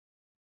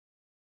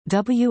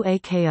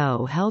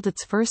WAKO held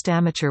its first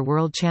Amateur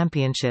World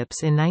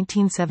Championships in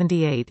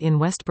 1978 in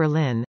West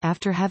Berlin,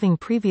 after having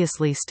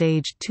previously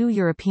staged 2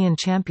 European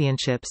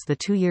Championships the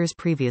 2 years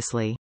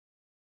previously.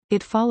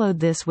 It followed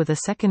this with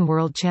a second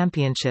World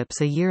Championships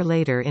a year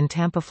later in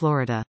Tampa,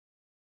 Florida.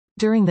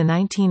 During the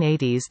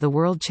 1980s the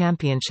World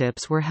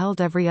Championships were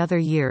held every other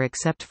year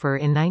except for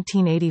in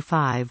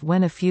 1985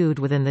 when a feud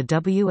within the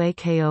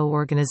WAKO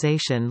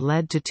organization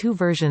led to 2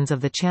 versions of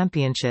the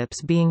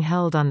championships being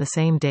held on the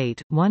same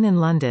date, one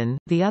in London,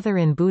 the other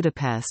in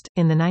Budapest.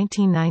 In the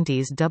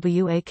 1990s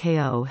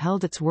WAKO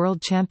held its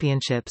World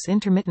Championships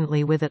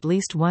intermittently with at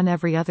least one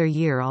every other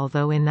year,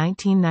 although in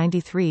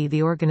 1993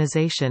 the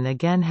organization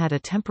again had a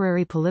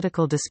temporary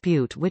political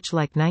dispute which,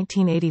 like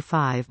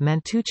 1985,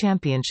 meant 2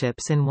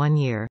 championships in 1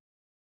 year.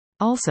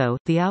 Also,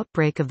 the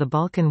outbreak of the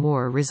Balkan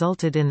War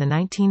resulted in the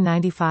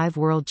 1995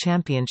 World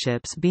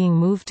Championships being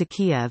moved to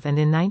Kiev and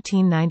in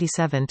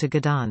 1997 to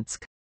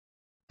Gdansk.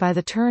 By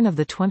the turn of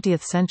the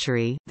 20th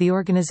century, the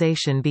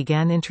organization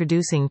began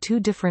introducing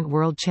 2 different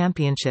World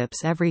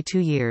Championships every 2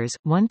 years,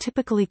 one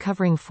typically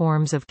covering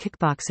forms of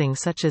kickboxing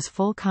such as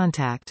full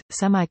contact,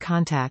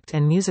 semi-contact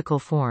and musical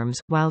forms,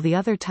 while the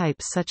other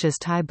types such as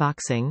Thai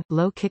boxing,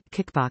 low-kick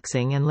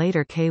kickboxing and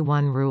later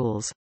K1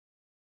 rules.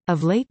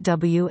 Of late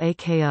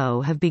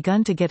WAKO have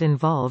begun to get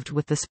involved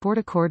with the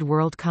Sportaccord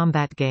World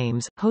Combat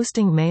Games,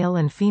 hosting male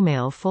and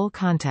female full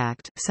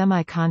contact,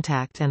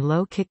 semi-contact and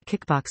low-kick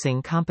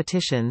kickboxing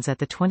competitions at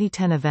the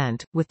 2010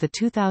 event, with the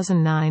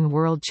 2009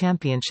 World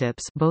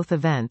Championships both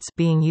events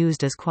being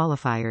used as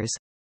qualifiers.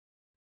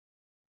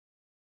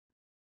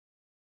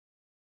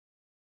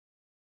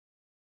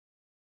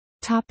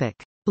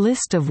 Topic: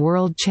 List of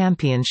World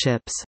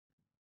Championships.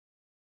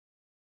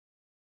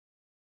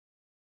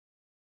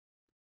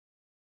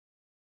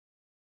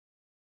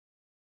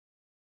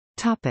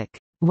 Topic: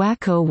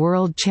 WAKO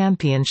World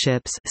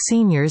Championships,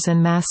 Seniors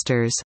and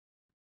Masters.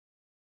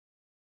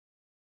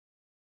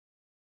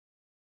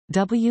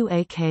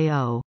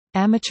 WAKO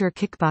Amateur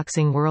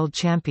Kickboxing World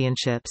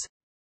Championships.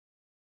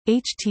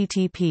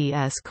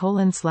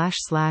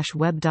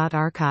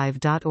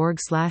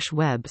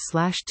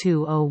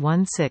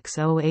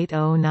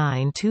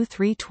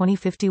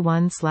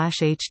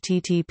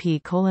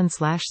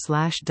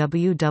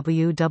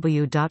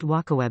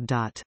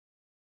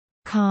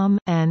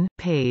 N.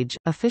 Page,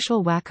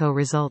 Official WAKO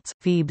Results,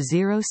 Phoebe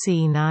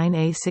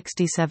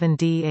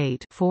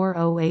 0C9A67D8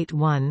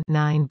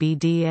 4081-9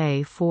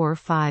 BDA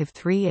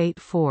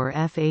 45384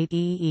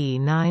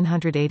 F8EE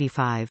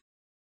 985.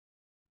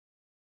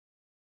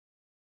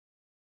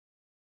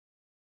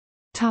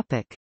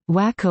 Topic: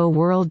 WAKO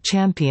World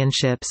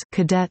Championships,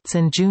 Cadets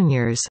and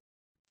Juniors.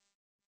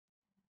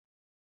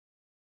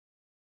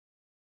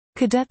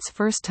 Cadets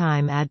first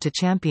time add to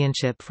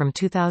championship from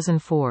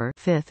 2004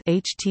 5th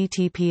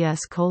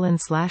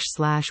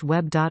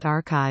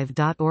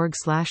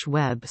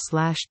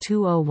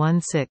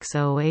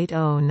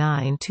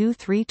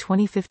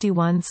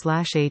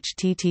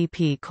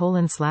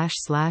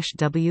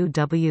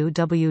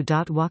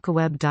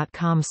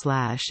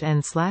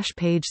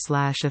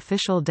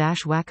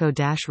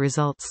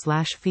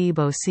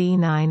 /n/page/official-WAKO-results/FIBO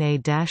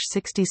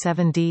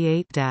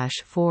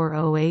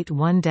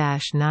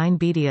C9A67D8-4081-9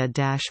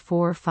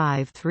 BDA-45384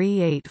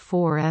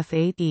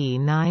 F8E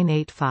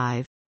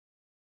 985.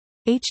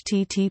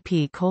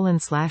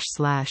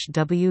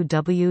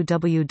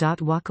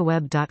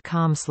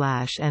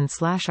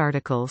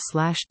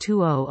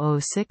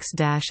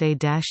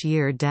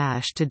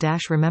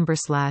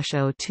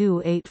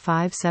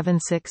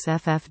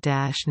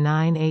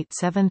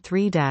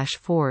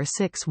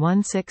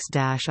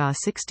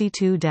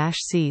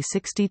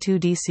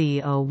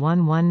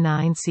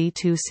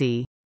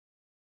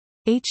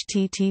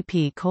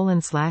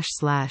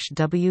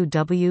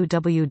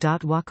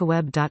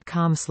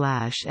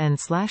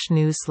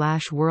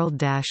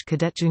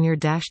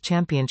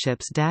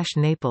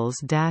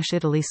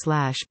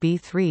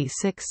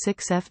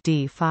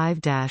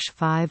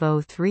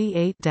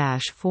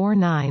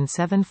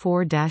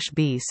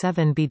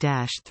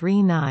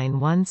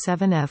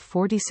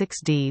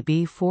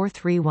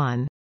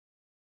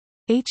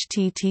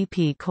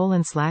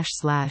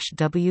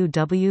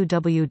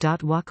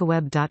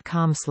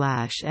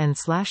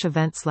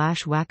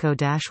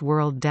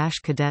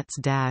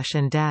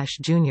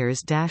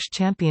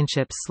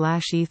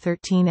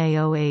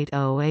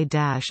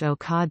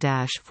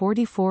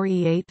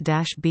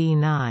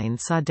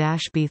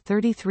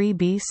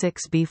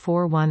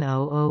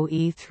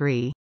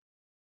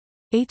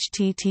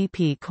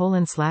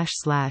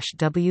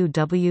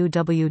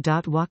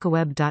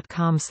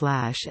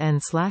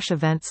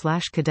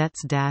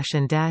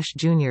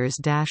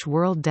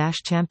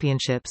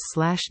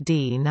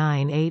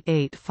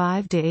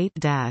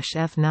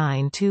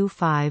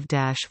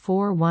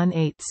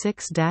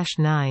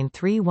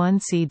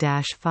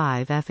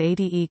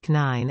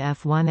 F80EK9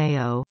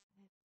 F1AO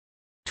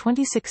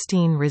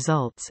 2016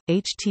 results,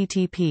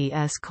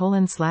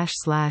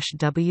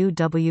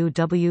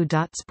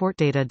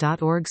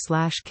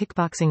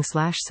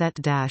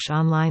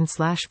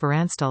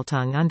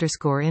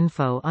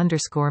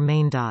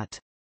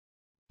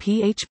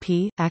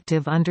 php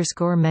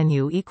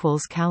active_menu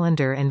equals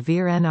calendar and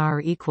vir nr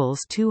equals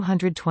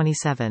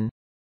 227.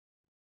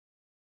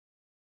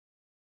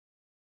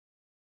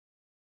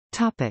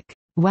 Topic: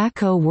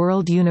 WAKO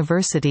World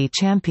University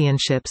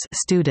Championships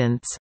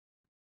students.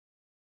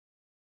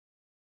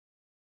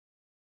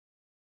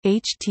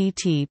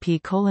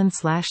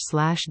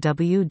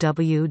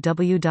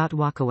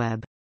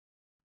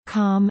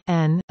 http://www.wakoweb.com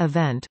n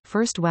event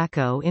First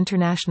WAKO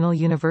International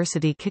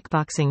University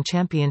Kickboxing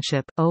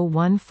Championship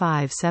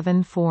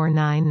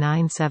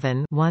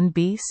 015749971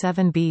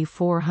 1B7B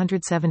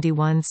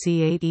 471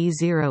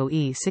 C8E0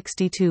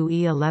 E62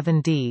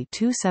 E11D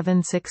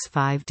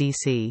 2765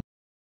 DC.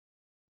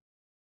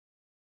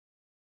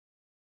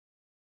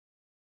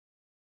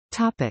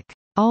 Topic: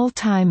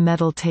 All-time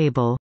medal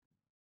table.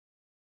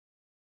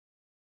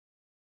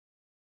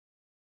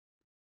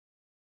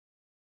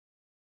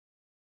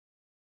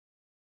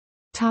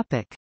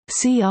 Topic: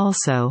 See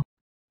also.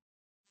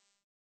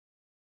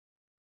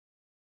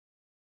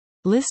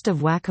 List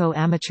of WAKO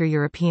Amateur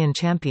European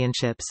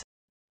Championships.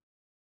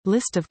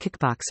 List of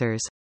kickboxers.